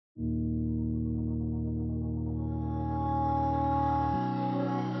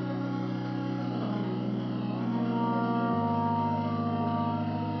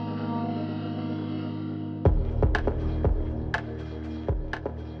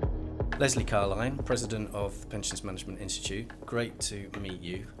Lesley Carline, President of the Pensions Management Institute. Great to meet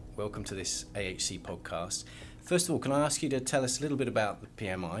you. Welcome to this AHC podcast. First of all, can I ask you to tell us a little bit about the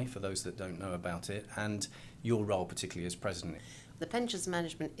PMI, for those that don't know about it, and your role particularly as President? The Pensions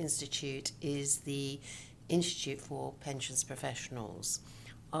Management Institute is the Institute for Pensions Professionals.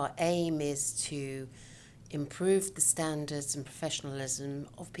 Our aim is to improve the standards and professionalism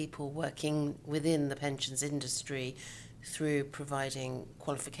of people working within the pensions industry through providing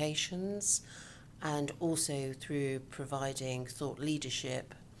qualifications and also through providing thought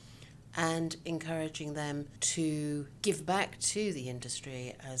leadership and encouraging them to give back to the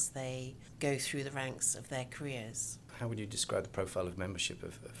industry as they go through the ranks of their careers. How would you describe the profile of membership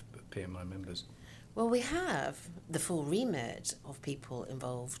of PMI members? Well, we have the full remit of people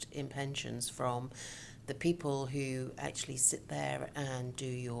involved in pensions, from the people who actually sit there and do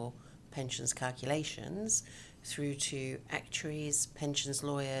your pensions calculations through to actuaries, pensions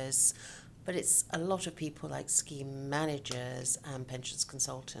lawyers, but it's a lot of people like scheme managers and pensions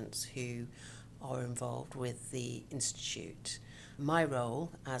consultants who are involved with the Institute. My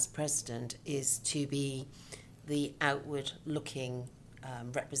role as president is to be the outward-looking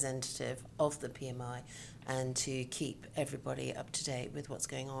representative of the PMI and to keep everybody up to date with what's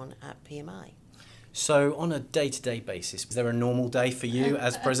going on at PMI. So on a day-to-day basis, is there a normal day for you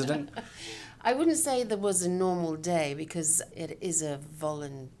as president? I wouldn't say there was a normal day because it is a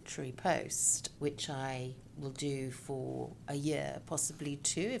voluntary post, which I will do for a year, possibly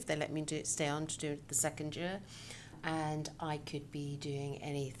two, if they let me stay on to do it the second year. And I could be doing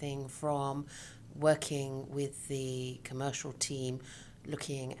anything from working with the commercial team,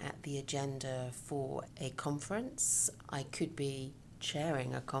 looking at the agenda for a conference. I could be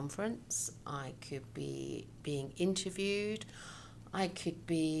chairing a conference. I could be being interviewed. I could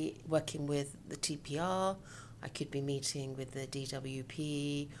be working with the TPR, I could be meeting with the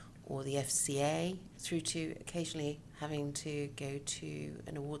DWP or the FCA, through to occasionally having to go to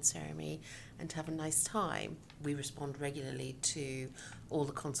an award ceremony and have a nice time. We respond regularly to all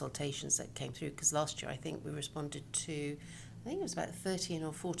the consultations that came through, because last year I think we responded to, I think it was about 13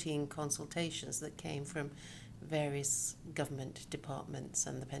 or 14 consultations that came from various government departments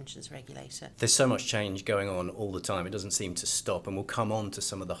and the pensions regulator. There's so much change going on all the time. It doesn't seem to stop, and we'll come on to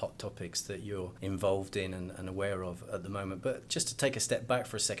some of the hot topics that you're involved in and aware of at the moment. But just to take a step back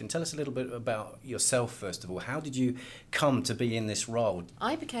for a second, tell us a little bit about yourself, first of all. How did you come to be in this role?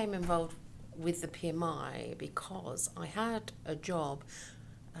 I became involved with the PMI because I had a job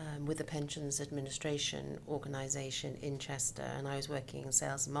with the Pensions Administration organisation in Chester, and I was working in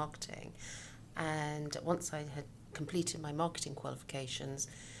sales and marketing. And once I had completed my marketing qualifications,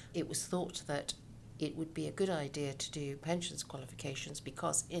 it was thought that it would be a good idea to do pensions qualifications,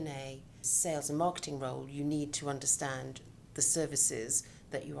 because in a sales and marketing role you need to understand the services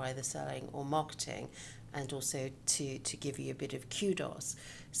that you're either selling or marketing, and also to give you a bit of kudos.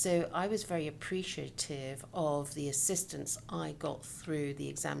 So I was very appreciative of the assistance I got through the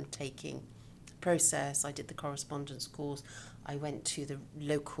exam taking process. I did the correspondence course. I went to the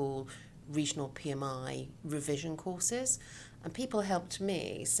local regional PMI revision courses, and people helped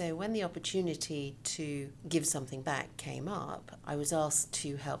me. So when the opportunity to give something back came up, I was asked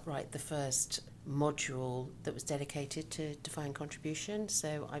to help write the first module that was dedicated to defined contribution.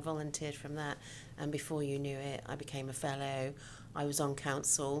 So I volunteered from that, and before you knew it, I became a fellow. I was on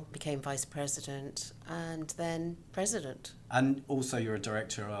council, became vice president, and then president. And also you're a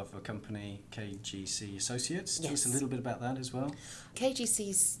director of a company, KGC Associates. Tell us a little bit about that as well. KGC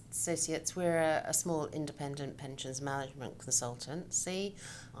Associates, we're a small independent pensions management consultancy.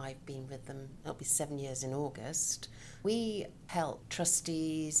 I've been with them, it'll be 7 years in August. We help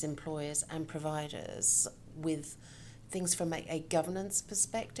trustees, employers and providers with things from a governance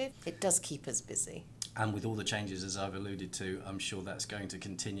perspective. It does keep us busy. And with all the changes, as I've alluded to, I'm sure that's going to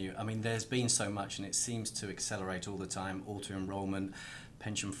continue. I mean, there's been so much, and it seems to accelerate all the time. Auto-enrolment,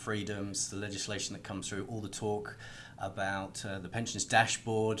 pension freedoms, the legislation that comes through, all the talk about the pensions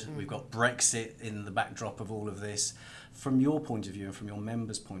dashboard. We've got Brexit in the backdrop of all of this. From your point of view and from your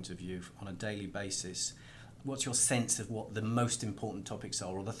members' point of view on a daily basis, what's your sense of what the most important topics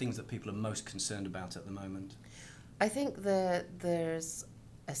are, or the things that people are most concerned about at the moment? I think there's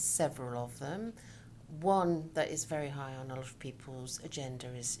several of them. One that is very high on a lot of people's agenda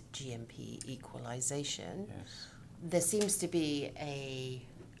is GMP equalisation. Yes. There seems to be a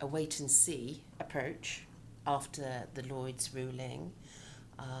wait-and-see approach after the Lloyd's ruling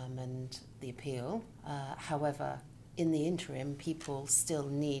and the appeal. However, in the interim, people still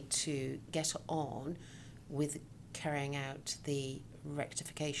need to get on with carrying out the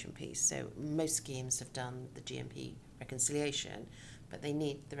rectification piece. So most schemes have done the GMP reconciliation, but they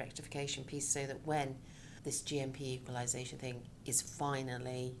need the rectification piece so that when this GMP equalisation thing is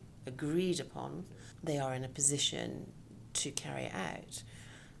finally agreed upon, they are in a position to carry it out.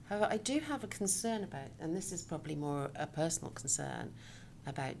 However, I do have a concern about, and this is probably more a personal concern,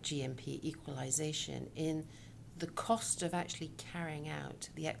 about GMP equalisation in the cost of actually carrying out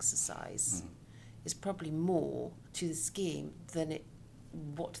the exercise is probably more to the scheme than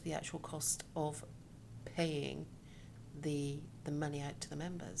what the actual cost of paying the money out to the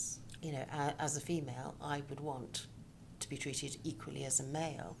members. You know, as a female, I would want to be treated equally as a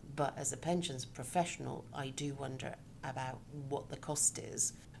male, but as a pensions professional, I do wonder about what the cost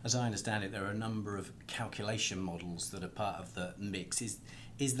is. As I understand it, there are a number of calculation models that are part of the mix.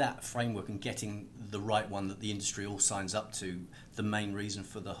 Is that framework and getting the right one that the industry all signs up to the main reason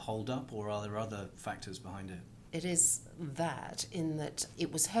for the hold-up, or are there other factors behind it? It is that, in that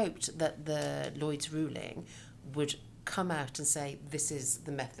it was hoped that the Lloyd's ruling would come out and say this is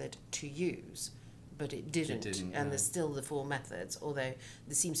the method to use, but it didn't, and there's still the 4 methods, although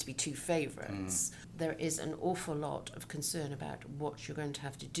there seems to be 2 favourites. There is an awful lot of concern about what you're going to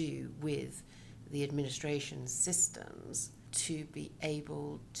have to do with the administration systems to be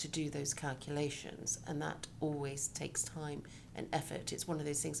able to do those calculations, and that always takes time and effort. It's one of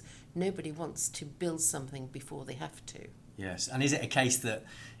those things, nobody wants to build something before they have to. Yes, and is it a case that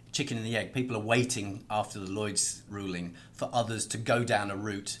chicken and the egg, people are waiting after the Lloyd's ruling for others to go down a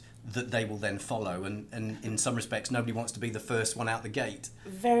route that they will then follow, and in some respects nobody wants to be the first one out the gate?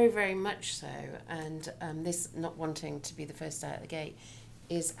 Very, very much so, and this not wanting to be the first out the gate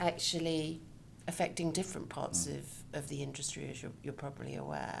is actually affecting different parts of the industry, as you're probably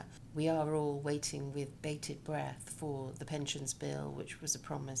aware. We are all waiting with bated breath for the pensions bill, which was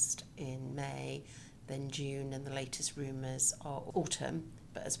promised in May, then June, and the latest rumours are autumn,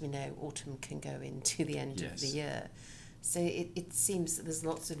 but as we know, autumn can go into the end of the year. So it seems that there's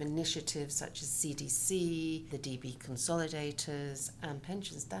lots of initiatives such as CDC, the DB consolidators, and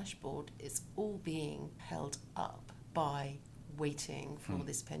Pensions Dashboard is all being held up by waiting for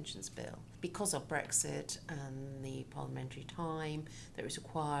this pensions bill. Because of Brexit and the parliamentary time that was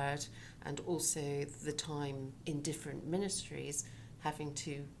required, and also the time in different ministries having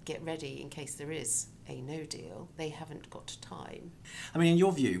to get ready in case there is a no deal, they haven't got time. I mean, in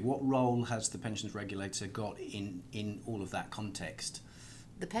your view, what role has the pensions regulator got in all of that context?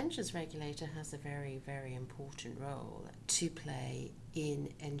 The pensions regulator has a very, very important role to play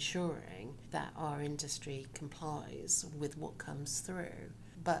in ensuring that our industry complies with what comes through.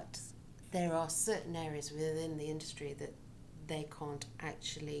 But there are certain areas within the industry that they can't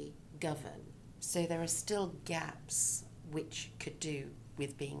actually govern. So there are still gaps which could do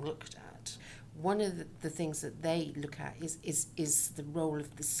with being looked at. One of the things that they look at is the role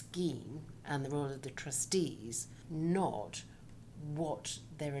of the scheme and the role of the trustees, not what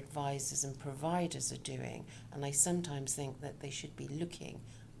their advisors and providers are doing. And I sometimes think that they should be looking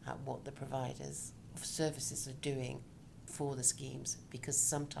at what the providers of services are doing for the schemes, because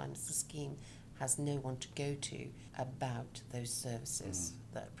sometimes the scheme has no one to go to about those services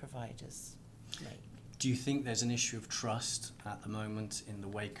that providers make. Do you think there's an issue of trust at the moment in the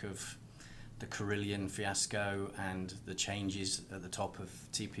wake of the Carline fiasco and the changes at the top of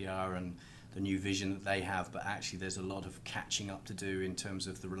TPR and the new vision that they have, but actually there's a lot of catching up to do in terms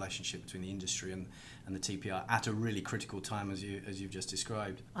of the relationship between the industry and the TPR at a really critical time, as you've just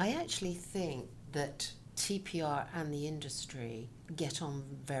described? I actually think that TPR and the industry get on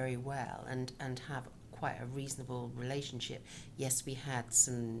very well and have quite a reasonable relationship. Yes, we had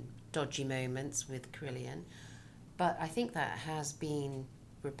some dodgy moments with Carline, but I think that has been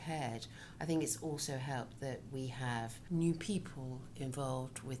repaired. I think it's also helped that we have new people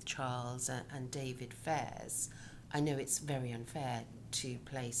involved with Charles and David Fairs. I know it's very unfair to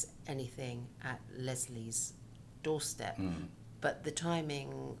place anything at Lesley's doorstep, but the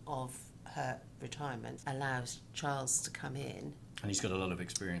timing of her retirement allows Charles to come in. And he's got a lot of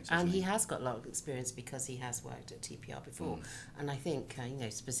experience. And he has got a lot of experience because he has worked at TPR before. And I think,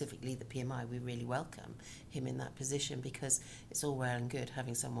 specifically the PMI, we really welcome him in that position, because it's all well and good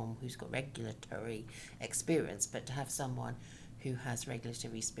having someone who's got regulatory experience, but to have someone who has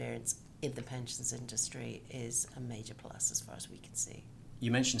regulatory experience in the pensions industry is a major plus as far as we can see.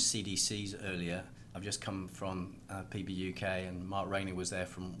 You mentioned CDCs earlier. I've just come from PB UK, and Mark Rayney was there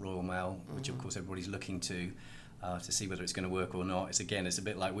from Royal Mail, which of course everybody's looking to see whether it's going to work or not. It's a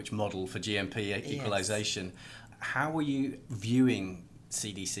bit like which model for GMP equalisation. Yes. How are you viewing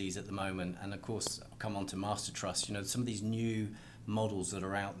CDCs at the moment? And of course, I'll come on to Master Trust, some of these new models that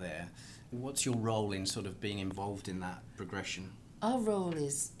are out there. What's your role in sort of being involved in that progression? Our role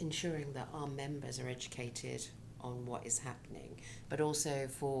is ensuring that our members are educated on what is happening, but also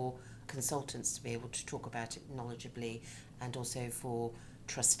for consultants to be able to talk about it knowledgeably, and also for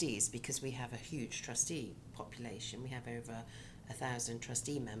trustees, because we have a huge trustee population. We have over 1,000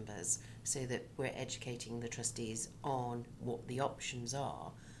 trustee members, so that we're educating the trustees on what the options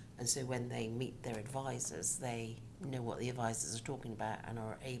are, and so when they meet their advisors, they know what the advisors are talking about and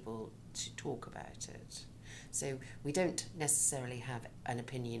are able to talk about it. So we don't necessarily have an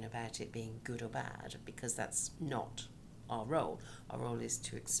opinion about it being good or bad, because that's not our role. Our role is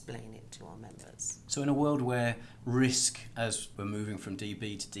to explain it to our members. So in a world where risk, as we're moving from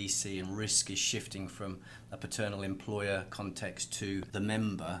DB to DC, and risk is shifting from a paternal employer context to the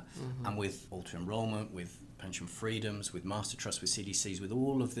member, and with auto-enrollment, with pension freedoms, with master trusts, with CDCs, with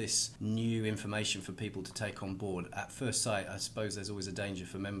all of this new information for people to take on board, at first sight, I suppose there's always a danger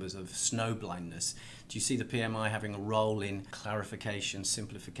for members of snow blindness. Do you see the PMI having a role in clarification,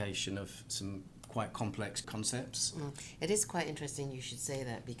 simplification of some quite complex concepts? It is quite interesting you should say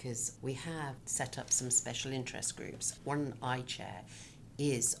that, because we have set up some special interest groups. One I chair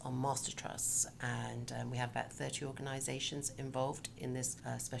is on master trusts, and we have about 30 organisations involved in this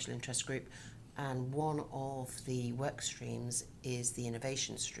special interest group, and one of the work streams is the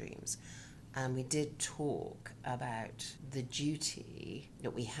innovation streams. And we did talk about the duty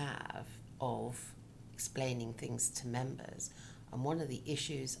that we have of explaining things to members. And one of the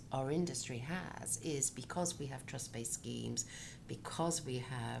issues our industry has is, because we have trust-based schemes, because we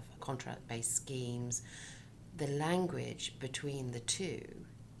have contract-based schemes, the language between the two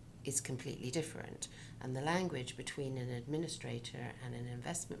is completely different. And the language between an administrator and an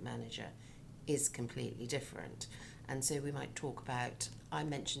investment manager is completely different. And so we might talk about, I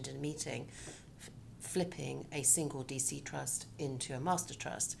mentioned in a meeting, flipping a single DC trust into a master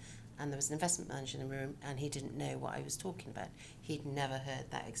trust. And there was an investment manager in the room, and he didn't know what I was talking about. He'd never heard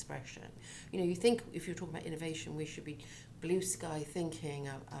that expression. You know, you think if you're talking about innovation, we should be blue sky thinking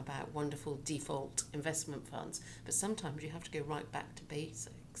about wonderful default investment funds, but sometimes you have to go right back to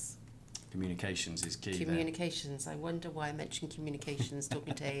basics. Communications is key. Communications. I wonder why I mentioned communications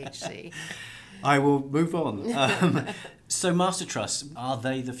talking to AHC. I will move on. So master trusts, are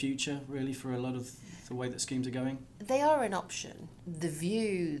they the future really for a lot of the way that schemes are going? They are an option. The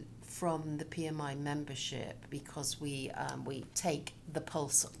view from the PMI membership, because we take the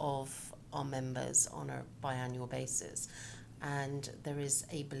pulse of our members on a biannual basis, and there is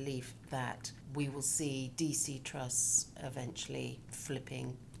a belief that we will see DC trusts eventually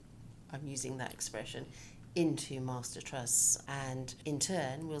flipping, I'm using that expression, into master trusts, and in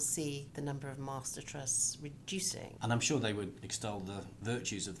turn we'll see the number of master trusts reducing. And I'm sure they would extol the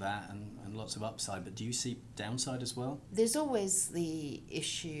virtues of that and lots of upside, but do you see downside as well? There's always the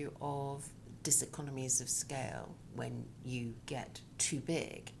issue of diseconomies of scale when you get too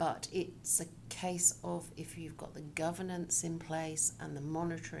big, but it's a case of, if you've got the governance in place and the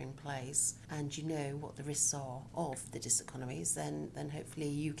monitoring in place, and you know what the risks are of the diseconomies, then hopefully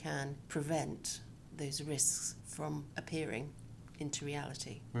you can prevent those risks from appearing into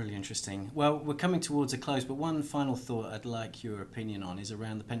reality. Really interesting. Well, we're coming towards a close, but one final thought I'd like your opinion on is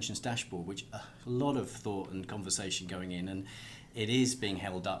around the pensions dashboard, which a lot of thought and conversation going in, and it is being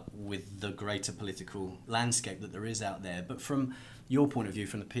held up with the greater political landscape that there is out there. But from your point of view,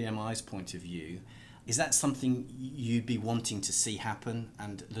 from the PMI's point of view, is that something you'd be wanting to see happen,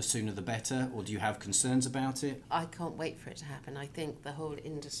 and the sooner the better, or do you have concerns about it? I can't wait for it to happen. I think the whole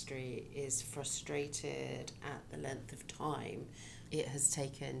industry is frustrated at the length of time it has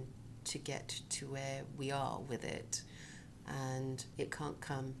taken to get to where we are with it, and it can't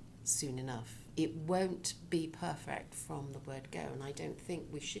come soon enough. It won't be perfect from the word go, and I don't think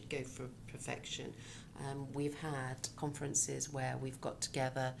we should go for perfection. We've had conferences where we've got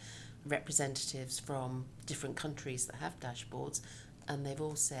together representatives from different countries that have dashboards, and they've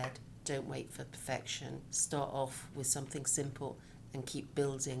all said, don't wait for perfection. Start off with something simple and keep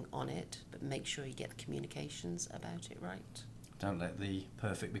building on it, but make sure you get the communications about it right. Don't let the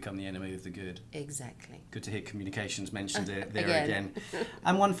perfect become the enemy of the good. Exactly. Good to hear communications mentioned there again.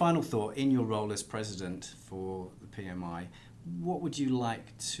 And one final thought, in your role as president for the PMI, what would you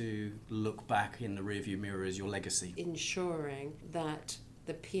like to look back in the rearview mirror as your legacy? Ensuring that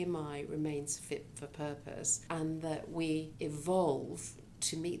the PMI remains fit for purpose, and that we evolve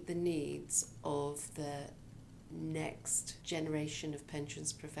to meet the needs of the next generation of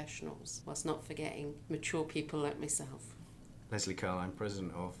pensions professionals, whilst not forgetting mature people like myself. Lesley Carline,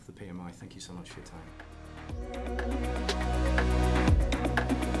 President of the PMI, thank you so much for your time.